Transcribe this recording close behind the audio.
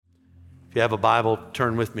If you have a Bible,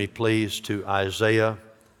 turn with me, please, to Isaiah.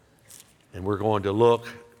 And we're going to look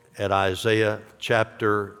at Isaiah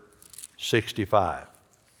chapter 65.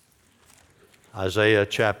 Isaiah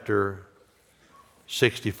chapter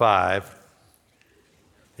 65.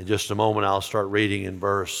 In just a moment, I'll start reading in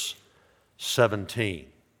verse 17.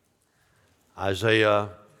 Isaiah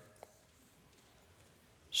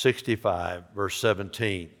 65, verse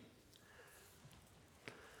 17.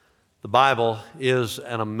 The Bible is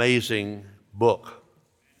an amazing book.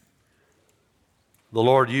 The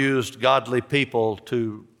Lord used godly people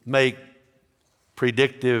to make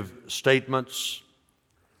predictive statements,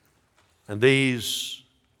 and these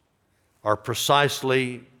are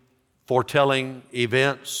precisely foretelling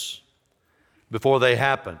events before they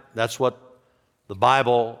happen. That's what the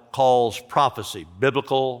Bible calls prophecy,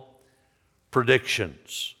 biblical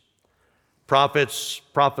predictions. Prophets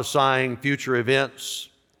prophesying future events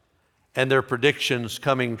and their predictions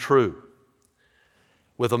coming true.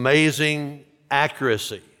 With amazing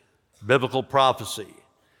accuracy, biblical prophecy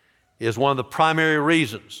is one of the primary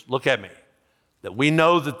reasons, look at me, that we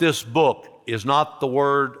know that this book is not the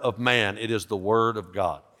word of man, it is the word of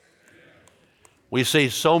God. We see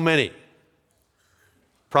so many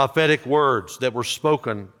prophetic words that were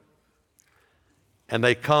spoken, and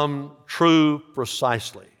they come true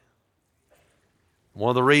precisely. One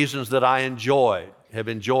of the reasons that I have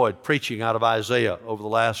enjoyed preaching out of Isaiah over the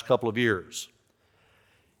last couple of years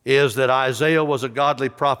is that Isaiah was a godly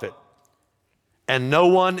prophet, and no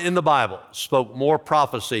one in the Bible spoke more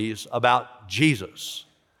prophecies about Jesus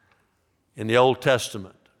in the Old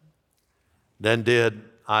Testament than did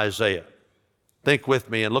Isaiah. Think with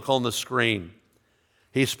me and look on the screen.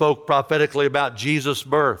 He spoke prophetically about Jesus'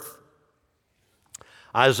 birth.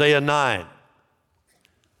 Isaiah 9,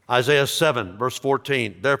 Isaiah 7, verse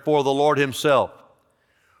 14. Therefore the Lord himself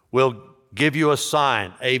will give you a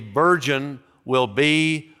sign. A virgin will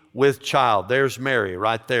be with child. There's Mary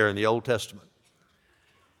right there in the Old Testament.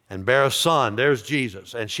 And bear a son. There's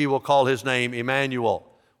Jesus. And she will call his name Emmanuel,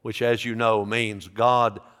 which, as you know, means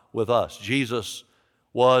God with us. Jesus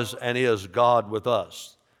was and is God with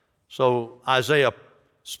us. So Isaiah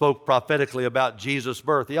spoke prophetically about Jesus'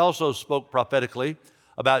 birth. He also spoke prophetically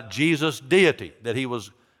about Jesus' deity, that he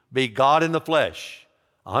was be God in the flesh,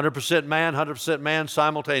 100% man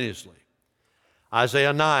simultaneously.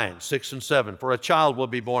 Isaiah 9, 6 and 7. For a child will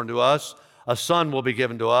be born to us, a son will be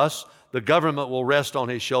given to us, the government will rest on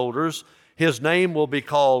his shoulders. His name will be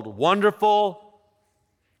called Wonderful,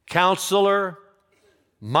 Counselor,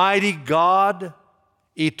 Mighty God,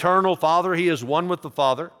 Eternal Father. He is one with the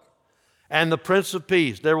Father. And the Prince of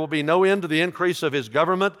Peace. There will be no end to the increase of his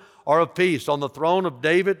government or of peace on the throne of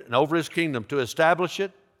David and over his kingdom, to establish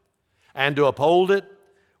it and to uphold it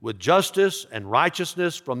with justice and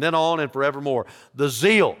righteousness from then on and forevermore. The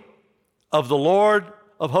zeal of the Lord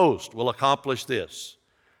of hosts will accomplish this.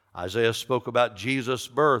 Isaiah spoke about Jesus'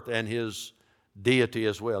 birth and his deity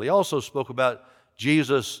as well. He also spoke about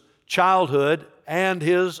Jesus' childhood and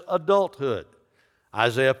his adulthood.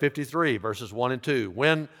 Isaiah 53, verses 1 and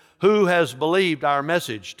 2. Who has believed our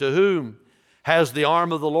message? To whom has the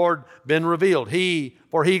arm of the Lord been revealed?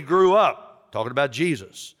 For he grew up, talking about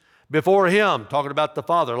Jesus, before him, talking about the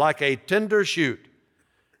Father, like a tender shoot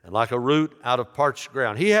and like a root out of parched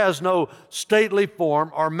ground. He has no stately form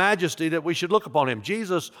or majesty that we should look upon him.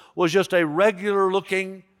 Jesus was just a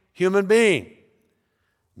regular-looking human being,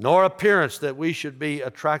 nor appearance that we should be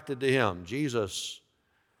attracted to him. Jesus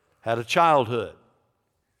had a childhood.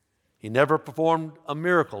 He never performed a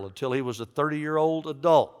miracle until he was a 30-year-old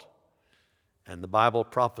adult. And the Bible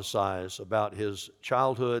prophesies about his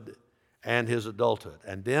childhood and his adulthood.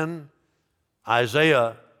 And then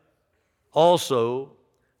Isaiah also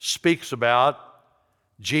speaks about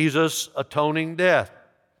Jesus' atoning death.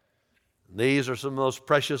 These are some of the most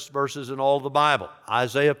precious verses in all the Bible.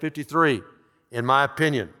 Isaiah 53, in my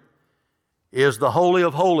opinion, is the Holy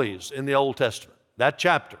of Holies in the Old Testament. That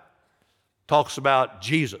chapter talks about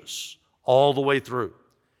Jesus all the way through.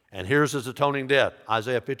 And here's his atoning death.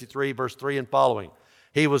 Isaiah 53, verse 3 and following.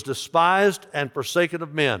 He was despised and forsaken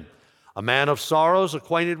of men, a man of sorrows,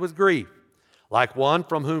 acquainted with grief. Like one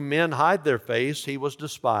from whom men hide their face, he was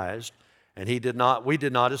despised, and we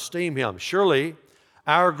did not esteem him. Surely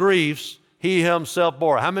our griefs he himself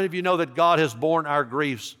bore. How many of you know that God has borne our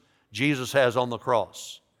griefs? Jesus has on the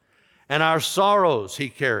cross. And our sorrows he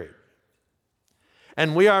carried.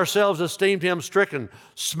 And we ourselves esteemed him stricken,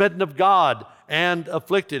 smitten of God, and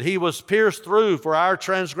afflicted. He was pierced through for our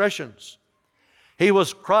transgressions. He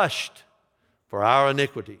was crushed for our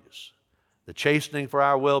iniquities. The chastening for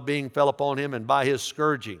our well-being fell upon him, and by his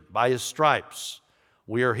scourging, by his stripes,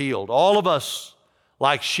 we are healed. All of us,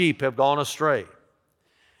 like sheep have gone astray.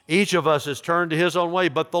 Each of us has turned to his own way,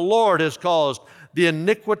 but the Lord has caused the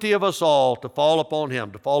iniquity of us all to fall upon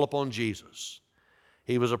him, to fall upon Jesus.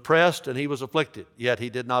 He was oppressed and he was afflicted, yet he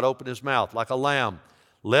did not open his mouth. Like a lamb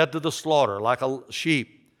led to the slaughter, like a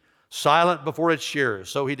sheep silent before its shearers,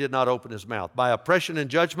 so he did not open his mouth. By oppression and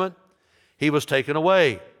judgment he was taken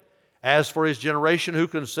away. As for his generation, who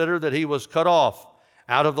considered that he was cut off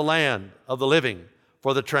out of the land of the living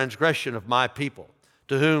for the transgression of my people,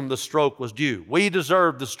 to whom the stroke was due. We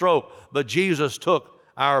deserved the stroke, but Jesus took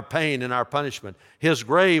our pain and our punishment. His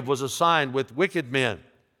grave was assigned with wicked men,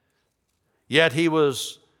 yet he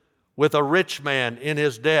was with a rich man in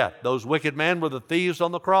his death. Those wicked men were the thieves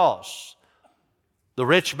on the cross. The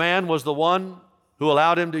rich man was the one who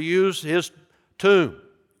allowed him to use his tomb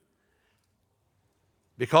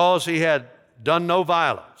because he had done no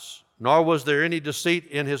violence, nor was there any deceit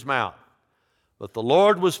in his mouth. But the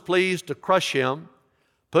Lord was pleased to crush him,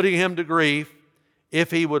 putting him to grief, if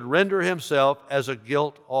he would render himself as a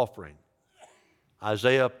guilt offering.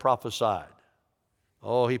 Isaiah prophesied.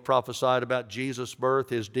 Oh, he prophesied about Jesus' birth,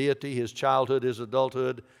 his deity, his childhood, his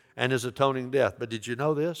adulthood, and his atoning death. But did you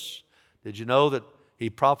know this? Did you know that he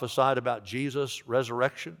prophesied about Jesus'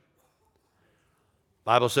 resurrection? The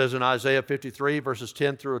Bible says in Isaiah 53, verses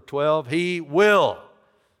 10 through 12, he will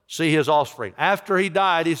see his offspring. After he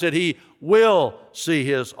died, he said he will see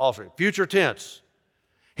his offspring. Future tense.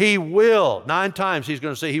 He will. 9 times he's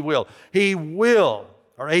going to say he will. He will,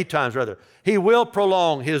 or 8 times rather. He will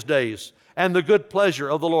prolong his days, and the good pleasure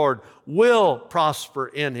of the Lord will prosper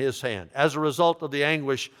in his hand. As a result of the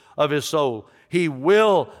anguish of his soul, he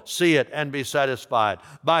will see it and be satisfied.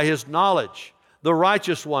 By his knowledge, the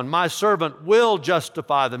righteous one, my servant, will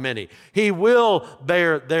justify the many. He will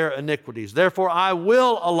bear their iniquities. Therefore, I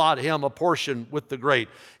will allot him a portion with the great.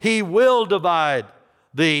 He will divide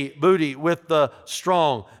the booty with the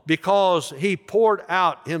strong, because he poured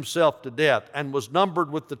out himself to death and was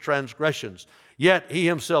numbered with the transgressions. Yet he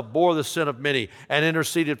himself bore the sin of many and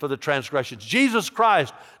interceded for the transgressions. Jesus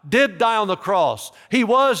Christ did die on the cross. He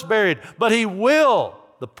was buried, but he will,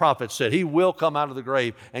 the prophet said, he will come out of the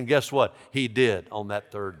grave. And guess what? He did on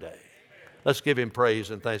that 3rd day. Let's give him praise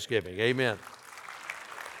and thanksgiving. Amen.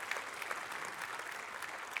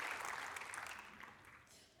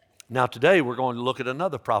 Now today we're going to look at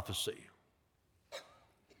another prophecy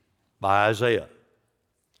by Isaiah.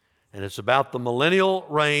 And it's about the millennial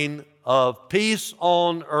reign of peace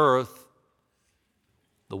on earth,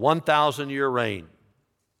 the 1,000-year reign.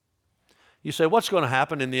 You say, what's going to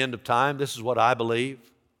happen in the end of time? This is what I believe.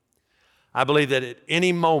 I believe that at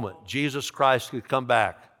any moment Jesus Christ could come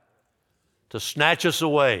back to snatch us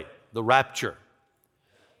away, the rapture.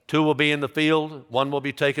 2 will be in the field, 1 will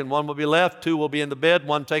be taken, 1 will be left. 2 will be in the bed,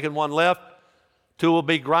 1 taken, 1 left. 2 will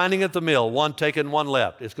be grinding at the mill, 1 taken, 1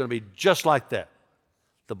 left. It's going to be just like that,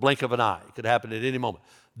 the blink of an eye. It could happen at any moment.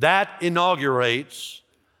 That inaugurates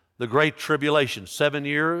the Great Tribulation, 7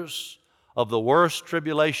 years of the worst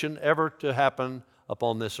tribulation ever to happen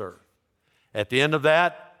upon this earth. At the end of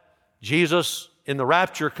that, Jesus in the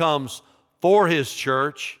rapture comes for his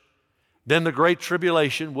church. Then the Great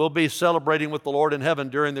Tribulation will be celebrating with the Lord in heaven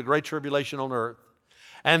during the Great Tribulation on earth.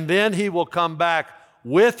 And then he will come back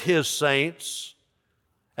with his saints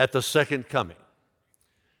at the second coming.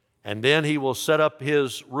 And then he will set up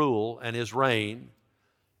his rule and his reign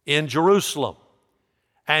in Jerusalem.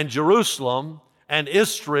 And Jerusalem and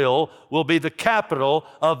Israel will be the capital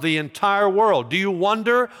of the entire world. Do you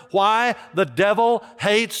wonder why the devil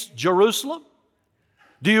hates Jerusalem?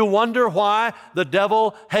 Do you wonder why the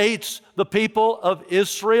devil hates the people of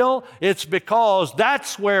Israel? It's because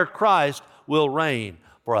that's where Christ will reign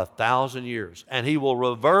for 1,000 years. And he will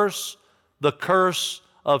reverse the curse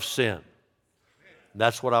of sin.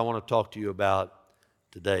 That's what I want to talk to you about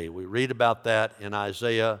today. We read about that in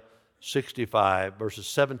Isaiah 65, verses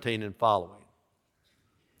 17 and following.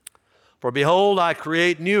 For behold, I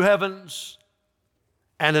create new heavens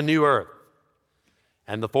and a new earth,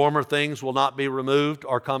 and the former things will not be removed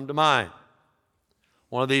or come to mind.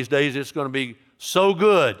 One of these days it's going to be so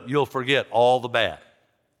good you'll forget all the bad.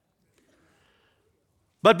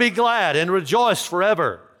 But be glad and rejoice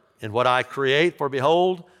forever in what I create, for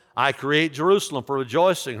behold, I create Jerusalem for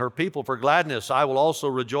rejoicing, her people for gladness. I will also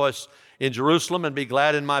rejoice in Jerusalem and be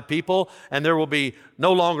glad in my people, and there will be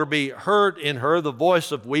no longer be heard in her the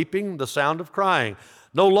voice of weeping, the sound of crying.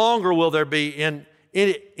 No longer will there be in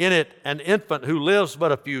it an infant who lives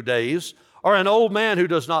but a few days, or an old man who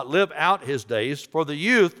does not live out his days, for the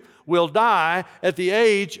youth will die at the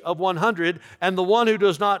age of 100, and the one who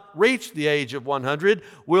does not reach the age of 100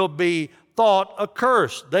 will be thought a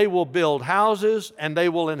curse. They will build houses and they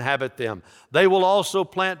will inhabit them. They will also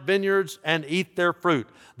plant vineyards and eat their fruit.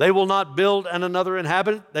 They will not build and another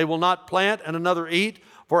inhabit it. They will not plant and another eat.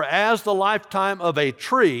 For as the lifetime of a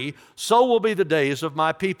tree, so will be the days of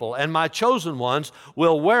my people, and my chosen ones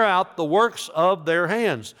will wear out the works of their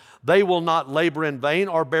hands. They will not labor in vain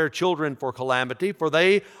or bear children for calamity, for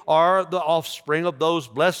they are the offspring of those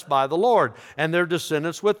blessed by the Lord, and their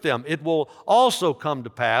descendants with them. It will also come to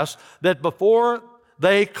pass that before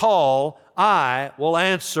they call, I will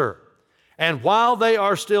answer. And while they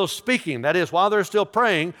are still speaking, that is, while they're still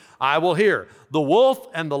praying, I will hear. The wolf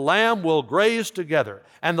and the lamb will graze together,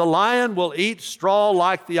 and the lion will eat straw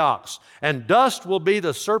like the ox, and dust will be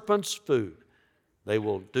the serpent's food. They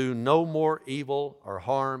will do no more evil or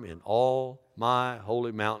harm in all my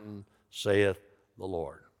holy mountain, saith the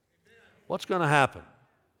Lord. What's going to happen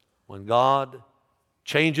when God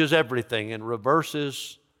changes everything and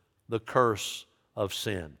reverses the curse of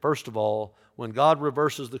sin? First of all, when God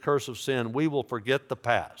reverses the curse of sin, we will forget the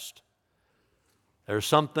past. There are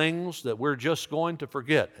some things that we're just going to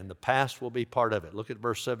forget, and the past will be part of it. Look at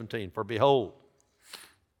verse 17. For behold,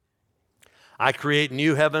 I create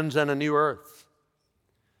new heavens and a new earth,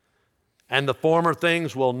 and the former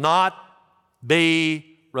things will not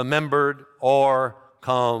be remembered or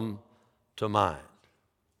come to mind.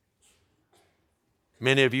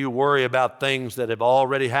 Many of you worry about things that have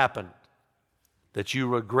already happened, that you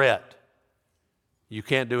regret. You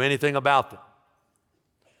can't do anything about them.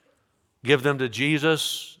 Give them to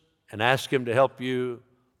Jesus and ask Him to help you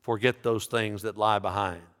forget those things that lie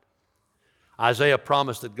behind. Isaiah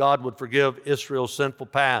promised that God would forgive Israel's sinful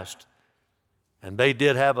past, and they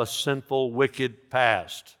did have a sinful, wicked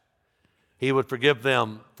past. He would forgive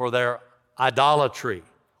them for their idolatry,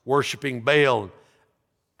 worshiping Baal,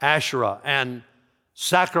 Asherah, and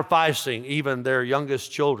sacrificing even their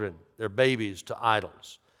youngest children, their babies, to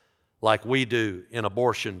idols, like we do in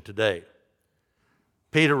abortion today.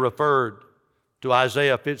 Peter referred to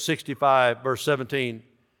Isaiah 65, verse 17,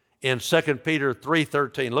 in 2 Peter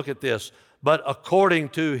 3:13. Look at this. But according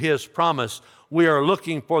to His promise, we are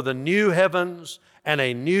looking for the new heavens and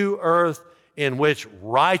a new earth in which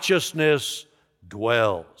righteousness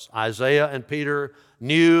dwells. Isaiah and Peter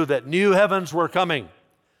knew that new heavens were coming.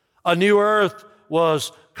 A new earth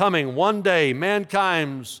was coming. One day,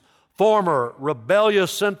 mankind's former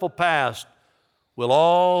rebellious, sinful past will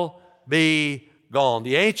all be gone.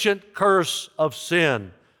 The ancient curse of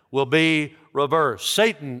sin will be reversed.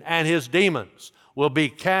 Satan and his demons will be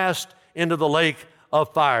cast into the lake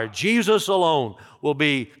of fire. Jesus alone will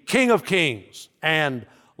be King of kings and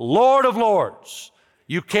Lord of lords.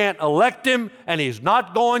 You can't elect Him, and He's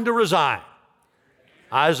not going to resign.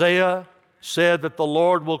 Isaiah said that the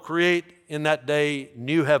Lord will create in that day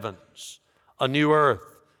new heavens, a new earth.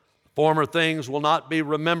 Former things will not be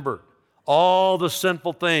remembered. All the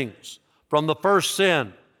sinful things from the first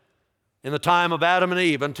sin in the time of Adam and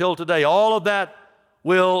Eve until today, all of that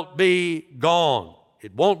will be gone.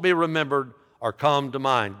 It won't be remembered or come to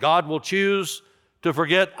mind. God will choose to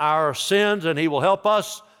forget our sins, and He will help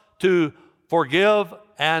us to forgive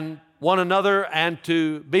and one another and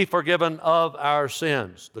to be forgiven of our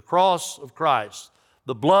sins. The cross of Christ,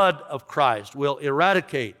 the blood of Christ will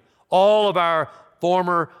eradicate all of our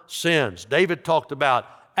former sins. David talked about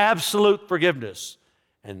absolute forgiveness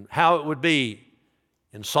and how it would be.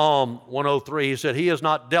 In Psalm 103, he said, He has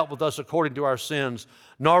not dealt with us according to our sins,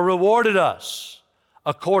 nor rewarded us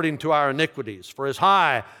according to our iniquities. For as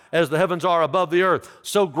high as the heavens are above the earth,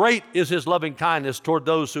 so great is His loving kindness toward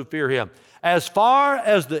those who fear Him. As far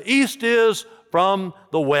as the east is from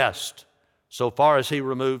the west, so far as He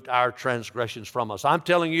removed our transgressions from us. I'm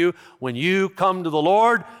telling you, when you come to the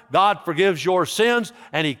Lord, God forgives your sins,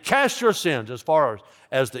 and He casts your sins as far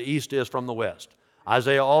as the east is from the west.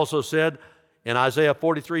 Isaiah also said in Isaiah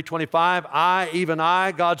 43:25, even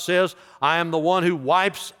I, God says, I am the one who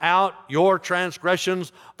wipes out your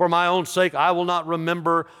transgressions for my own sake. I will not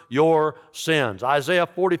remember your sins. Isaiah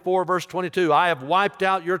 44, verse 22, I have wiped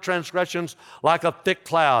out your transgressions like a thick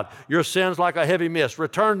cloud, your sins like a heavy mist.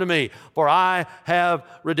 Return to me, for I have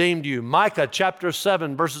redeemed you. Micah chapter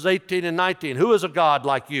 7, verses 18 and 19, who is a God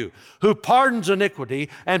like you, who pardons iniquity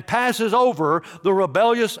and passes over the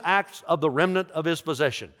rebellious acts of the remnant of His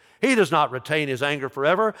possession. He does not retain His anger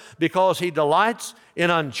forever because He delights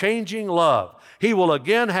in unchanging love. He will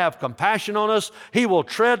again have compassion on us. He will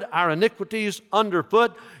tread our iniquities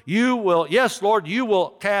underfoot. Yes, Lord, you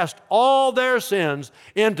will cast all their sins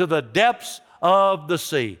into the depths of the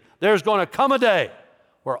sea. There's going to come a day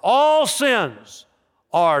where all sins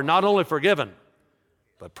are not only forgiven,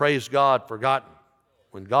 but praise God, forgotten.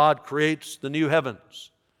 When God creates the new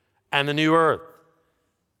heavens and the new earth.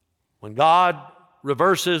 When God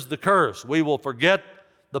reverses the curse, we will forget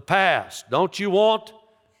the past. Don't you want?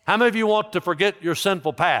 How many of you want to forget your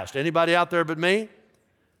sinful past? Anybody out there but me?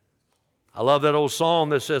 I love that old song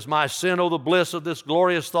that says, my sin, oh, the bliss of this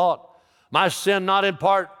glorious thought. My sin, not in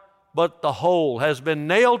part, but the whole, has been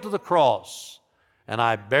nailed to the cross, and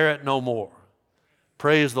I bear it no more.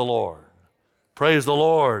 Praise the Lord. Praise the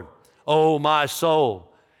Lord, oh, my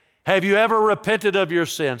soul. Have you ever repented of your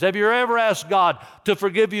sins? Have you ever asked God to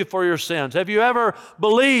forgive you for your sins? Have you ever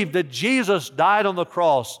believed that Jesus died on the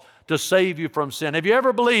cross to save you from sin? Have you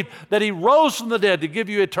ever believed that He rose from the dead to give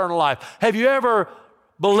you eternal life? Have you ever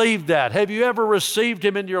believed that? Have you ever received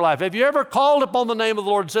Him into your life? Have you ever called upon the name of the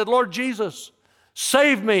Lord and said, Lord Jesus,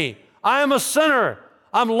 save me. I am a sinner.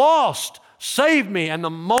 I'm lost. Save me. And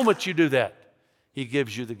the moment you do that, He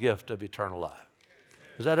gives you the gift of eternal life.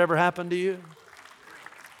 Has that ever happened to you?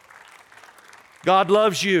 God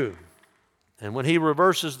loves you. And when He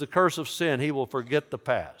reverses the curse of sin, He will forget the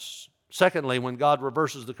past. Secondly, when God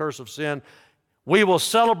reverses the curse of sin, we will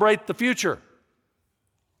celebrate the future.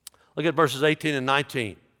 Look at verses 18 and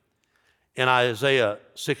 19 in Isaiah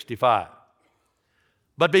 65.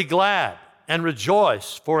 But be glad and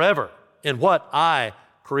rejoice forever in what I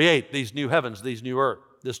create, these new heavens, this new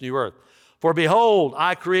earth. For behold,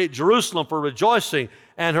 I create Jerusalem for rejoicing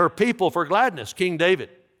and her people for gladness. King David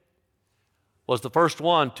was the first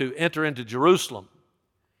one to enter into Jerusalem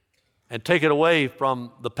and take it away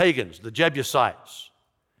from the pagans, the Jebusites.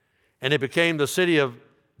 And it became the city of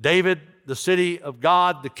David, the city of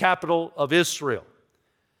God, the capital of Israel.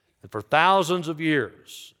 And for thousands of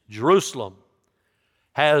years, Jerusalem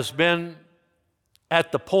has been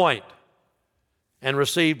at the point and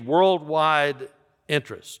received worldwide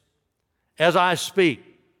interest. As I speak,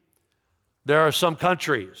 there are some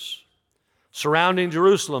countries surrounding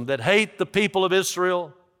Jerusalem that hate the people of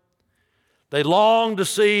Israel. They long to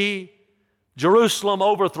see Jerusalem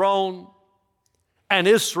overthrown and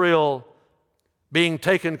Israel being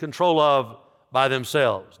taken control of by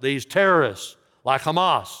themselves. These terrorists like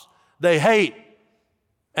Hamas, they hate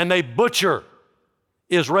and they butcher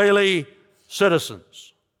Israeli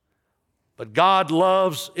citizens. But God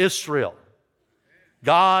loves Israel.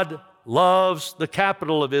 God loves the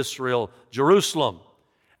capital of Israel, Jerusalem.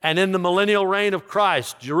 And in the millennial reign of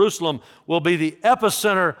Christ, Jerusalem will be the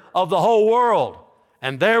epicenter of the whole world.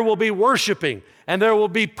 And there will be worshiping, and there will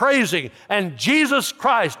be praising, and Jesus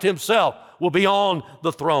Christ Himself will be on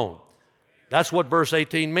the throne. That's what verse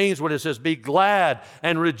 18 means when it says, be glad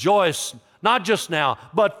and rejoice, not just now,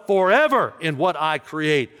 but forever in what I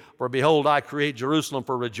create. For behold, I create Jerusalem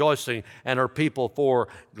for rejoicing and her people for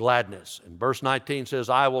gladness. And verse 19 says,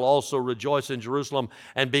 I will also rejoice in Jerusalem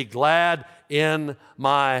and be glad in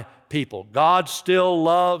my people. God still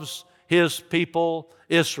loves His people,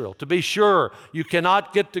 Israel. To be sure, you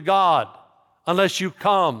cannot get to God unless you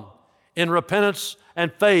come in repentance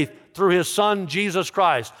and faith through His Son, Jesus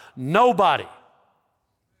Christ. Nobody,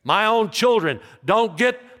 my own children, don't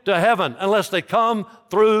get to heaven unless they come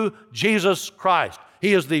through Jesus Christ.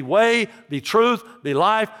 He is the way, the truth, the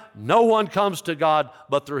life. No one comes to God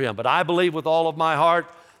but through Him. But I believe with all of my heart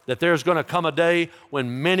that there's going to come a day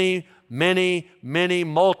when many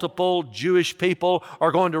multiple Jewish people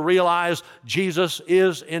are going to realize Jesus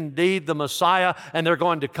is indeed the Messiah, and they're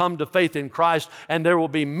going to come to faith in Christ, and there will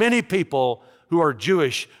be many people who are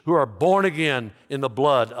Jewish who are born again in the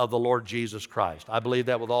blood of the Lord Jesus Christ. I believe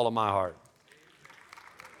that with all of my heart.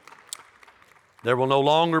 There will no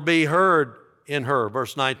longer be heard in her,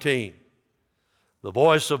 verse 19, the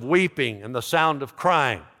voice of weeping and the sound of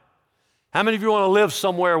crying. How many of you want to live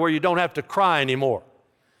somewhere where you don't have to cry anymore?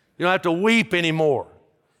 You don't have to weep anymore.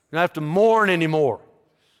 You don't have to mourn anymore.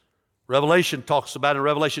 Revelation talks about in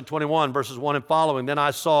Revelation 21, verses 1 and following, then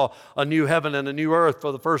I saw a new heaven and a new earth,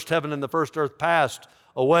 for the first heaven and the first earth passed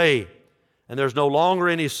away, and there's no longer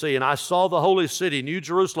any sea. And I saw the holy city, New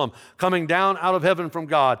Jerusalem, coming down out of heaven from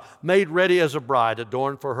God, made ready as a bride,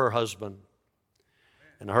 adorned for her husband.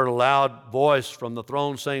 And I heard a loud voice from the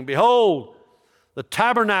throne saying, behold, the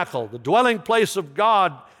tabernacle, the dwelling place of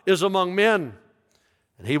God is among men,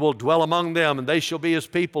 and He will dwell among them, and they shall be His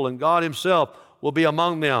people, and God Himself will be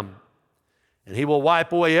among them. And He will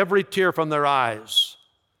wipe away every tear from their eyes.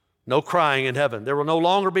 No crying in heaven. There will no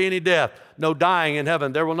longer be any death, no dying in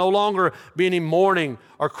heaven. There will no longer be any mourning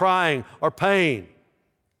or crying or pain.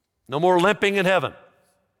 No more limping in heaven.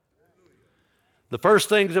 The first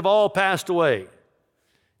things have all passed away.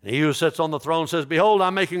 And He who sits on the throne says, behold,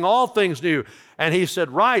 I'm making all things new. And He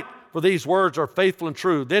said, write, for these words are faithful and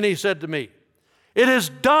true. Then He said to me, it is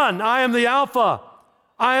done. I am the Alpha.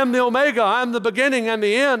 I am the Omega, I am the beginning and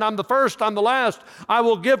the end, I'm the first, I'm the last. I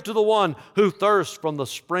will give to the one who thirsts from the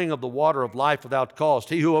spring of the water of life without cost.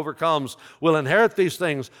 He who overcomes will inherit these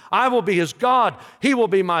things. I will be his God, he will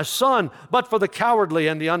be my son. But for the cowardly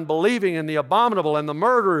and the unbelieving and the abominable and the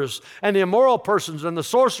murderers and the immoral persons and the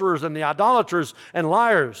sorcerers and the idolaters and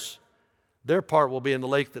liars, their part will be in the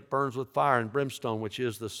lake that burns with fire and brimstone, which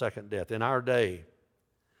is the second death. In our day,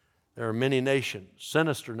 there are many nations,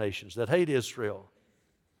 sinister nations, that hate Israel.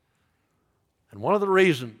 And one of the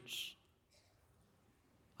reasons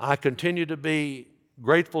I continue to be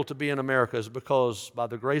grateful to be in America is because, by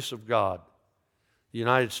the grace of God, the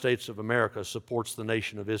United States of America supports the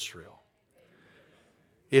nation of Israel.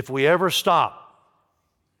 If we ever stop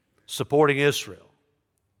supporting Israel,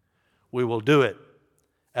 we will do it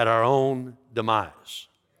at our own demise.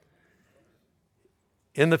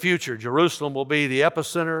 In the future, Jerusalem will be the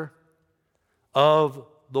epicenter of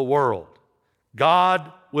the world.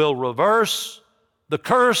 God will reverse the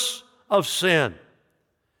curse of sin,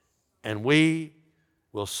 and we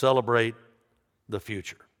will celebrate the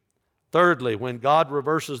future. Thirdly, when God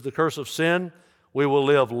reverses the curse of sin, we will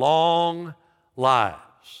live long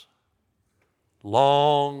lives.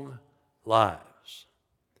 Long lives.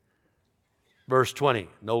 Verse 20,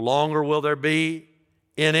 no longer will there be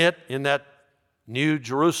in it, in that new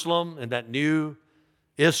Jerusalem, in that new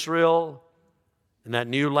Israel, in that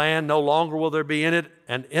new land, no longer will there be in it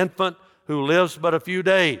an infant who lives but a few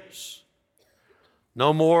days.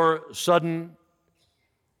 No more sudden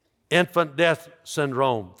infant death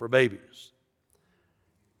syndrome for babies,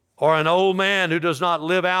 or an old man who does not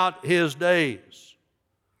live out his days.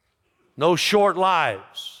 No short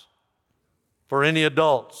lives for any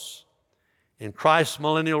adults. In Christ's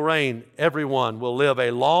millennial reign, everyone will live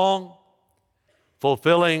a long,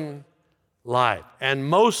 fulfilling life. And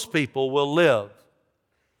most people will live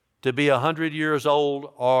to be 100 years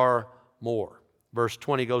old or more. Verse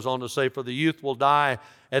 20 goes on to say, for the youth will die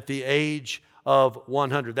at the age of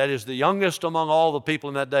 100. That is the youngest among all the people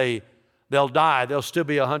in that day. They'll die. They'll still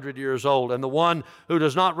be 100 years old. And the one who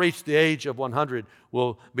does not reach the age of 100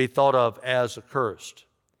 will be thought of as accursed.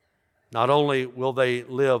 Not only will they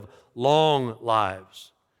live long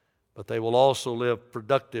lives, but they will also live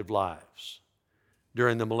productive lives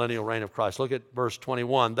during the millennial reign of Christ. Look at verse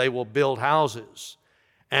 21. They will build houses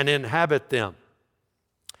and inhabit them.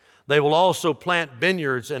 They will also plant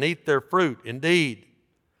vineyards and eat their fruit. Indeed,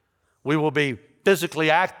 we will be physically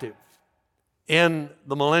active in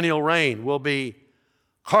the millennial reign. We'll be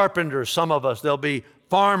carpenters, some of us. There'll be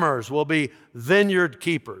farmers. We'll be vineyard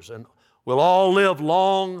keepers. And we'll all live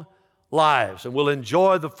long lives, and we'll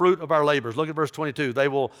enjoy the fruit of our labors. Look at verse 22. They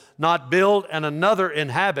will not build and another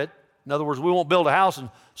inhabit. In other words, we won't build a house and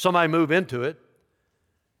somebody move into it.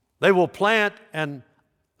 They will plant and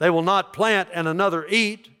they will not plant and another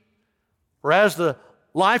eat. For as the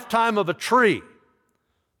lifetime of a tree,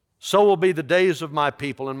 so will be the days of my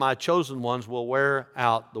people, and my chosen ones will wear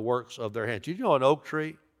out the works of their hands. You know an oak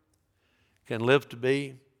tree can live to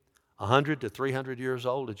be 100 to 300 years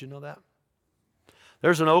old. Did you know that?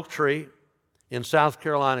 There's an oak tree in South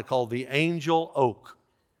Carolina called the angel oak.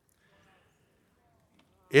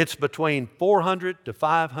 It's between 400 to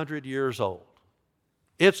 500 years old.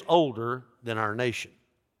 It's older than our nation.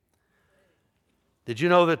 Did you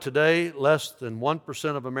know that today less than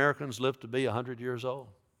 1% of Americans live to be 100 years old?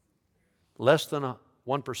 Less than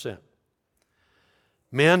 1%.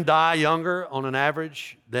 Men die younger on an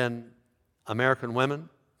average than American women.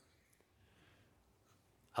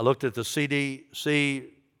 I looked at the CDC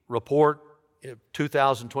report in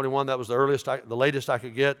 2021. That was the latest I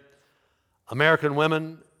could get. American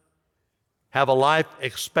women have a life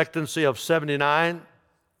expectancy of 79.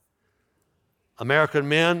 American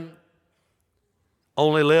men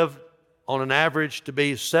only live on an average to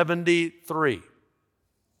be 73.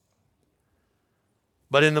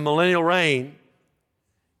 But in the millennial reign,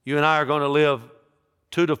 you and I are going to live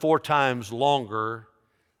 2 to 4 times longer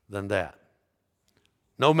than that.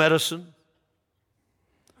 No medicine.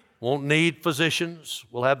 Won't need physicians.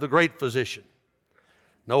 We'll have the great physician.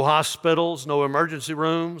 No hospitals, no emergency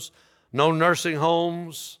rooms, no nursing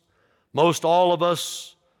homes. Most all of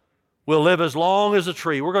us will live as long as a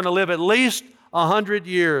tree. We're going to live at least 100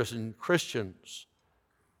 years, and Christians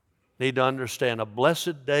need to understand a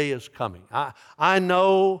blessed day is coming. I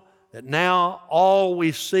know that now all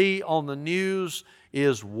we see on the news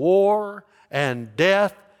is war and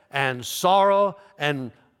death and sorrow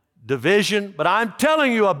and division, but I'm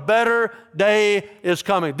telling you a better day is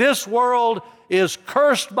coming. This world is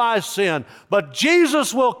cursed by sin, but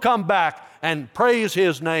Jesus will come back and, praise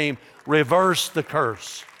His name, reverse the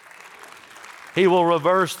curse. He will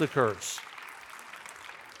reverse the curse.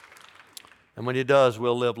 And when He does,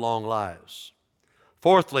 we'll live long lives.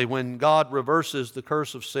 Fourthly, when God reverses the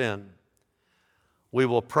curse of sin, we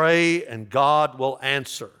will pray and God will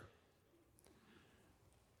answer.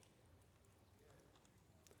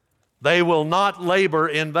 They will not labor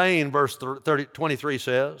in vain, verse 23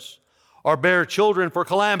 says, or bear children for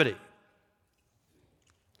calamity.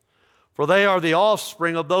 For they are the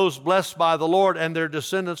offspring of those blessed by the Lord, and their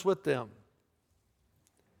descendants with them.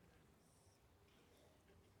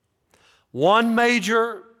 One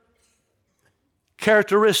major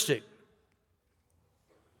characteristic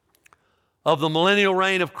of the millennial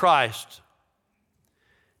reign of Christ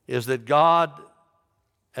is that God,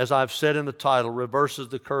 as I've said in the title, reverses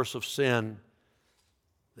the curse of sin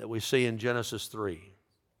that we see in Genesis 3.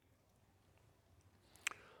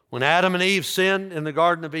 When Adam and Eve sinned in the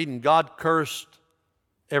Garden of Eden, God cursed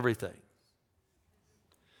everything.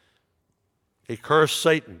 He cursed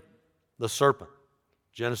Satan, the serpent.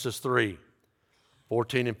 Genesis 3,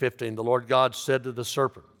 14 and 15. The Lord God said to the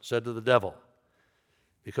serpent, said to the devil,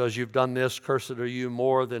 because you've done this, cursed are you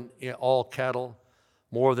more than all cattle,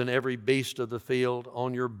 more than every beast of the field.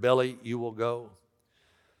 On your belly you will go.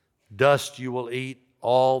 Dust you will eat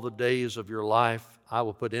all the days of your life. I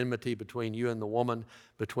will put enmity between you and the woman,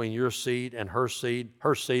 between your seed and her seed.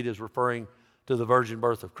 Her seed is referring to the virgin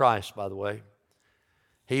birth of Christ, by the way.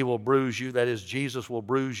 He will bruise you, that is, Jesus will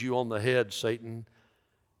bruise you on the head, Satan.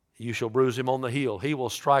 You shall bruise him on the heel. He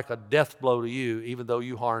will strike a death blow to you. Even though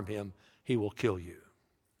you harm him, he will kill you.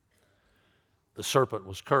 The serpent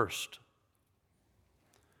was cursed.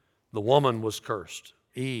 The woman was cursed,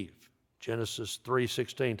 Eve. Genesis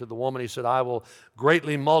 3:16. To the woman he said, I will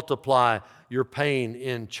greatly multiply your pain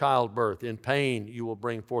in childbirth. In pain you will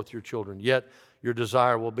bring forth your children. Yet your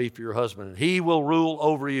desire will be for your husband, and he will rule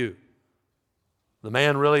over you. The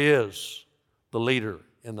man really is the leader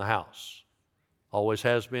in the house. Always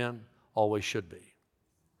has been, always should be.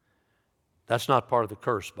 That's not part of the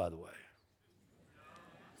curse, by the way.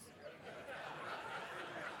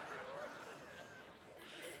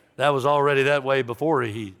 That was already that way before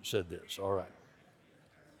he said this. All right.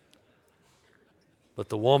 But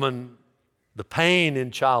the woman, the pain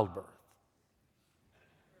in childbirth,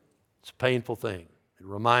 it's a painful thing. It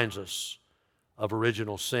reminds us of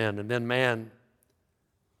original sin. And then man,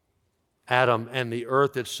 Adam, and the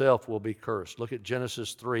earth itself will be cursed. Look at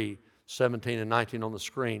Genesis 3, 17 and 19 on the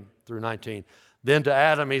screen through 19. Then to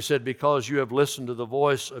Adam he said, because you have listened to the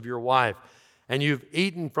voice of your wife, and you've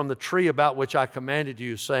eaten from the tree about which I commanded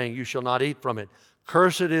you, saying, you shall not eat from it.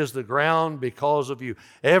 Cursed is the ground because of you.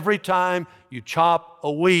 Every time you chop a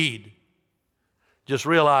weed, just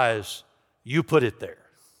realize you put it there.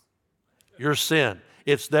 Your sin.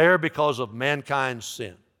 It's there because of mankind's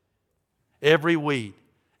sin. Every weed,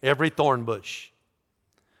 every thorn bush.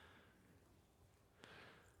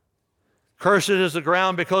 Cursed is the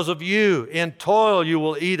ground because of you. In toil you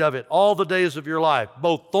will eat of it all the days of your life.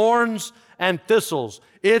 Both thorns and thistles,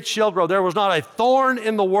 it shall grow. There was not a thorn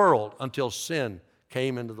in the world until sin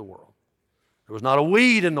came into the world. There was not a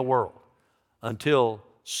weed in the world until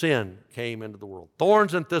sin came into the world.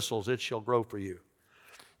 Thorns and thistles, it shall grow for you.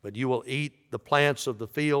 But you will eat the plants of the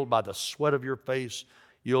field by the sweat of your face.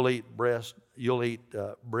 You'll eat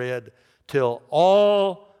bread till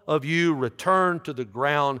all of you return to the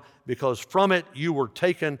ground, because from it you were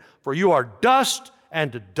taken, for you are dust,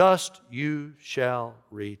 and to dust you shall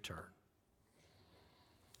return.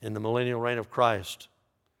 In the millennial reign of Christ,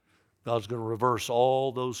 God's going to reverse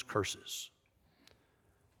all those curses,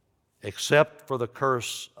 except for the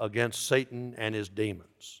curse against Satan and his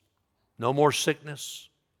demons. No more sickness.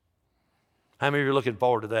 How many of you are looking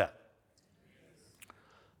forward to that?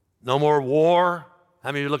 No more war. How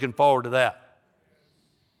many of you are looking forward to that?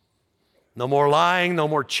 No more lying, no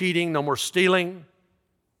more cheating, no more stealing.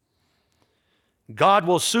 God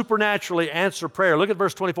will supernaturally answer prayer. Look at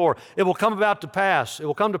verse 24. It will come to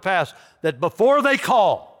pass that before they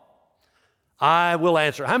call, I will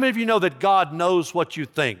answer. How many of you know that God knows what you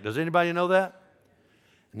think? Does anybody know that?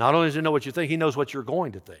 Not only does he know what you think, he knows what you're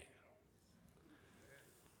going to think.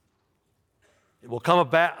 It will come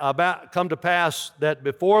to pass that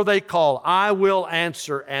before they call, I will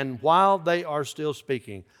answer, and while they are still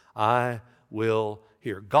speaking, I will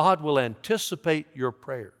hear. God will anticipate your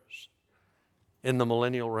prayers in the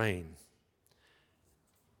millennial reign,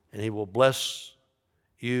 and he will bless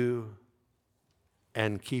you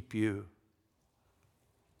and keep you.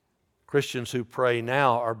 Christians who pray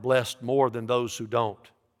now are blessed more than those who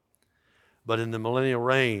don't. But in the millennial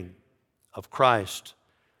reign of Christ,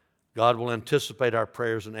 God will anticipate our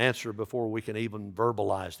prayers and answer before we can even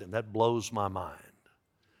verbalize them. That blows my mind.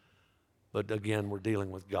 But again, we're dealing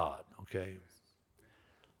with God, okay?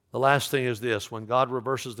 The last thing is this: when God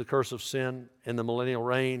reverses the curse of sin in the millennial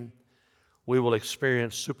reign, we will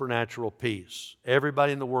experience supernatural peace.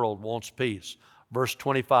 Everybody in the world wants peace. Verse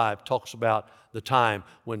 25 talks about the time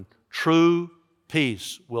when true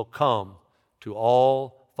peace will come to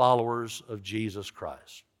all followers of Jesus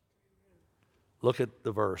Christ. Look at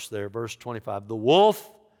the verse there, verse 25. The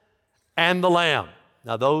wolf and the lamb.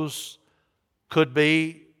 Now those could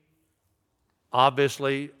be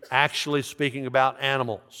obviously actually speaking about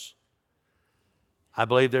animals. I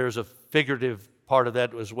believe there's a figurative part of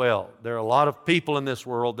that as well. There are a lot of people in this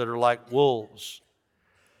world that are like wolves,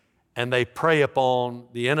 and they prey upon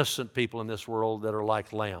the innocent people in this world that are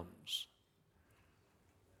like lambs.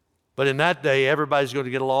 But in that day, everybody's going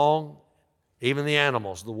to get along, even the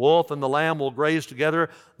animals. The wolf and the lamb will graze together.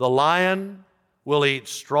 The lion will eat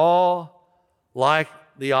straw like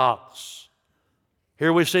the ox.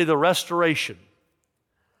 Here we see the restoration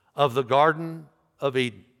of the Garden of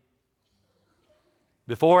Eden.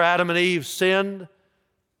 Before Adam and Eve sinned,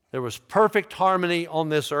 there was perfect harmony on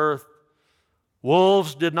this earth.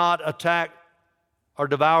 Wolves did not attack or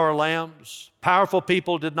devour lambs. Powerful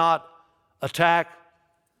people did not attack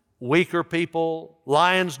weaker people.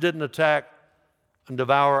 Lions didn't attack and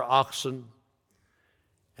devour oxen.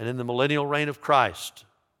 And in the millennial reign of Christ,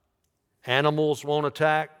 animals won't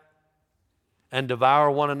attack and devour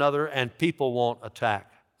one another, and people won't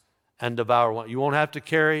attack and devour one. You won't have to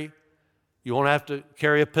carry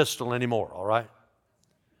a pistol anymore, all right?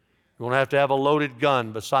 You won't have to have a loaded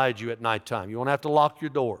gun beside you at nighttime. You won't have to lock your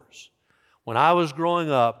doors. When I was growing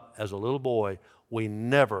up as a little boy, we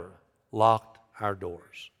never locked our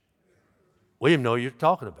doors. We didn't know what you're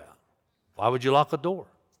talking about. Why would you lock a door?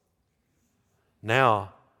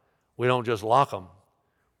 Now, we don't just lock them.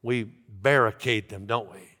 We barricade them, don't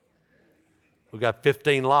we? We've got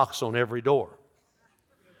 15 locks on every door.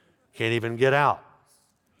 Can't even get out.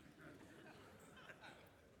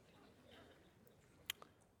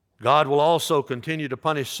 God will also continue to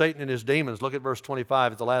punish Satan and his demons. Look at verse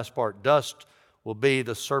 25 at the last part. Dust will be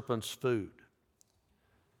the serpent's food.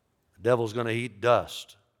 The devil's going to eat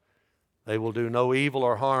dust. They will do no evil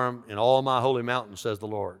or harm in all my holy mountain, says the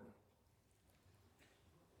Lord.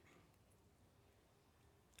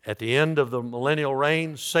 At the end of the millennial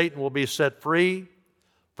reign, Satan will be set free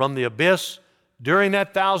from the abyss. During that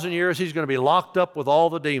 1,000 years, he's going to be locked up with all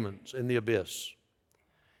the demons in the abyss.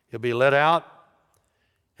 He'll be let out,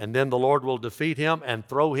 and then the Lord will defeat him and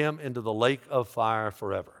throw him into the lake of fire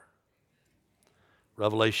forever.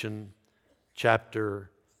 Revelation chapter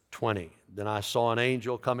 20. Then I saw an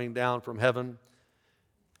angel coming down from heaven,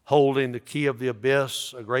 holding the key of the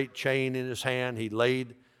abyss, a great chain in his hand. He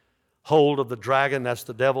laid hold of the dragon, that's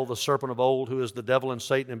the devil, the serpent of old, who is the devil and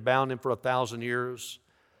Satan, and bound him for 1,000 years.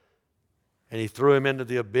 And he threw him into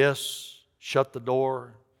the abyss, shut the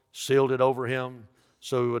door, sealed it over him,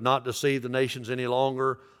 so he would not deceive the nations any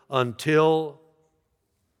longer until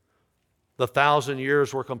the 1,000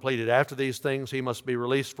 years were completed. After these things, he must be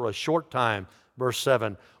released for a short time. Verse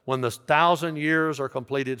 7, when the 1,000 years are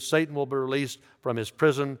completed, Satan will be released from his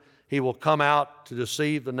prison. He will come out to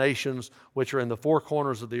deceive the nations which are in the four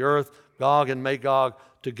corners of the earth, Gog and Magog,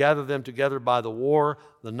 to gather them together by the war.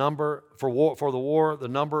 The number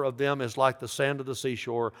of them is like the sand of the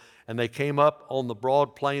seashore. And they came up on the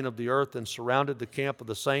broad plain of the earth and surrounded the camp of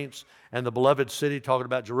the saints and the beloved city, talking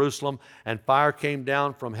about Jerusalem. And fire came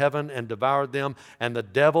down from heaven and devoured them. And the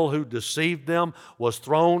devil who deceived them was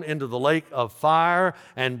thrown into the lake of fire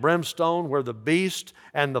and brimstone, where the beast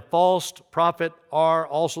and the false prophet are.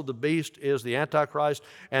 Also the beast is the Antichrist.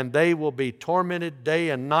 And they will be tormented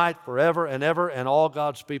day and night forever and ever. And all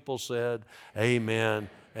God's people said, amen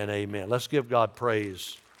and amen. Let's give God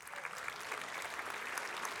praise.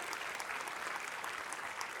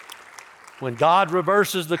 When God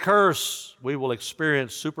reverses the curse, we will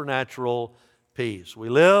experience supernatural peace. We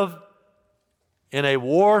live in a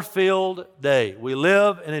war-filled day. We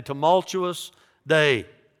live in a tumultuous day.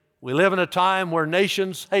 We live in a time where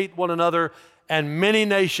nations hate one another, and many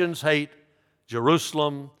nations hate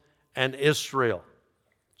Jerusalem and Israel.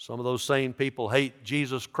 Some of those same people hate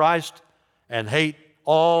Jesus Christ and hate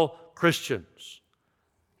all Christians.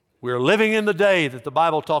 We're living in the day that the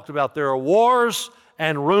Bible talked about. There are wars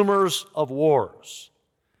and rumors of wars.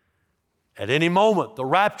 At any moment, the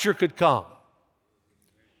rapture could come.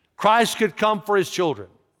 Christ could come for His children.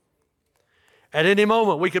 At any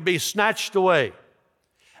moment, we could be snatched away.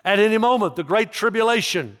 At any moment, the great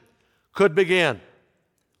tribulation could begin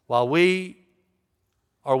while we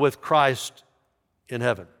are with Christ in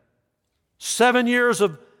heaven. 7 years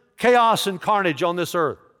of chaos and carnage on this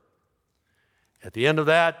earth. At the end of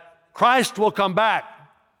that, Christ will come back,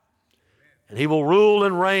 and he will rule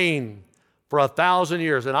and reign for 1,000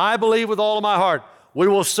 years. And I believe with all of my heart, we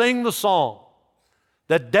will sing the song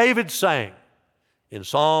that David sang in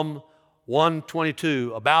Psalm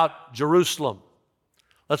 122 about Jerusalem.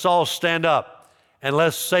 Let's all stand up and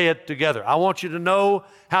let's say it together. I want you to know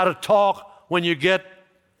how to talk when you get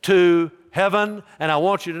to heaven, and I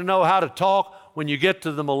want you to know how to talk when you get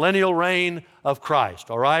to the millennial reign of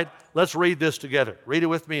Christ, all right? Let's read this together. Read it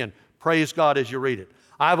with me and praise God as you read it.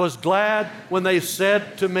 I was glad when they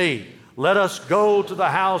said to me, let us go to the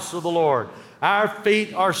house of the Lord. Our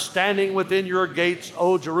feet are standing within your gates,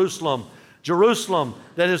 O Jerusalem. Jerusalem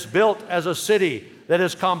that is built as a city that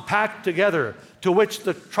is compact together, to which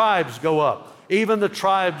the tribes go up, even the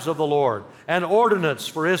tribes of the Lord, an ordinance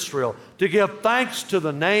for Israel, to give thanks to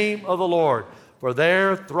the name of the Lord. For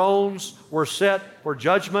their thrones were set for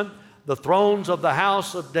judgment, the thrones of the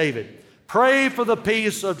house of David. Pray for the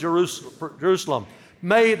peace of Jerusalem.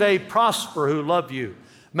 May they prosper who love you.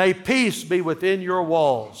 May peace be within your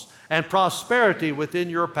walls and prosperity within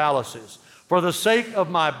your palaces. For the sake of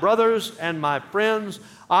my brothers and my friends,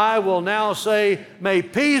 I will now say, may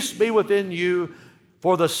peace be within you.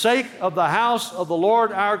 For the sake of the house of the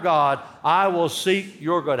Lord our God, I will seek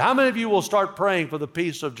your good. How many of you will start praying for the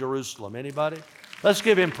peace of Jerusalem? Anybody? Let's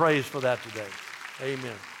give him praise for that today.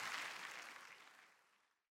 Amen.